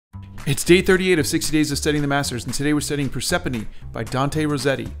It's day 38 of 60 Days of Studying the Masters, and today we're studying Persephone by Dante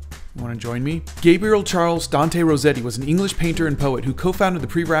Rossetti. You want to join me? Gabriel Charles Dante Rossetti was an English painter and poet who co-founded the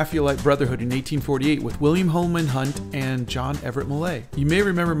Pre-Raphaelite Brotherhood in 1848 with William Holman Hunt and John Everett Millais. You may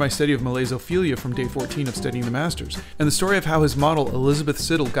remember my study of Millais' Ophelia from day 14 of Studying the Masters, and the story of how his model Elizabeth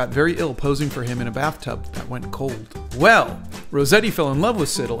Siddal got very ill posing for him in a bathtub that went cold. Well, Rossetti fell in love with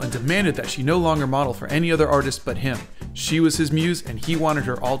Siddal and demanded that she no longer model for any other artist but him. She was his muse and he wanted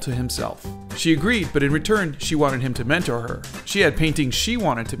her all to himself. She agreed, but in return, she wanted him to mentor her. She had paintings she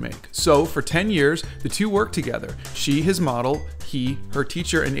wanted to make. So, for 10 years, the two worked together. She, his model, he, her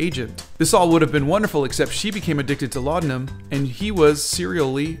teacher and agent. This all would have been wonderful except she became addicted to laudanum and he was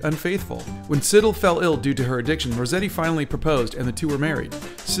serially unfaithful. When Siddal fell ill due to her addiction, Rossetti finally proposed and the two were married.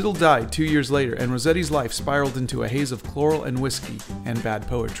 Siddal died 2 years later and Rossetti's life spiraled into a haze of chloral and whiskey and bad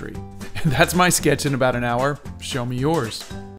poetry. And that's my sketch in about an hour. Show me yours.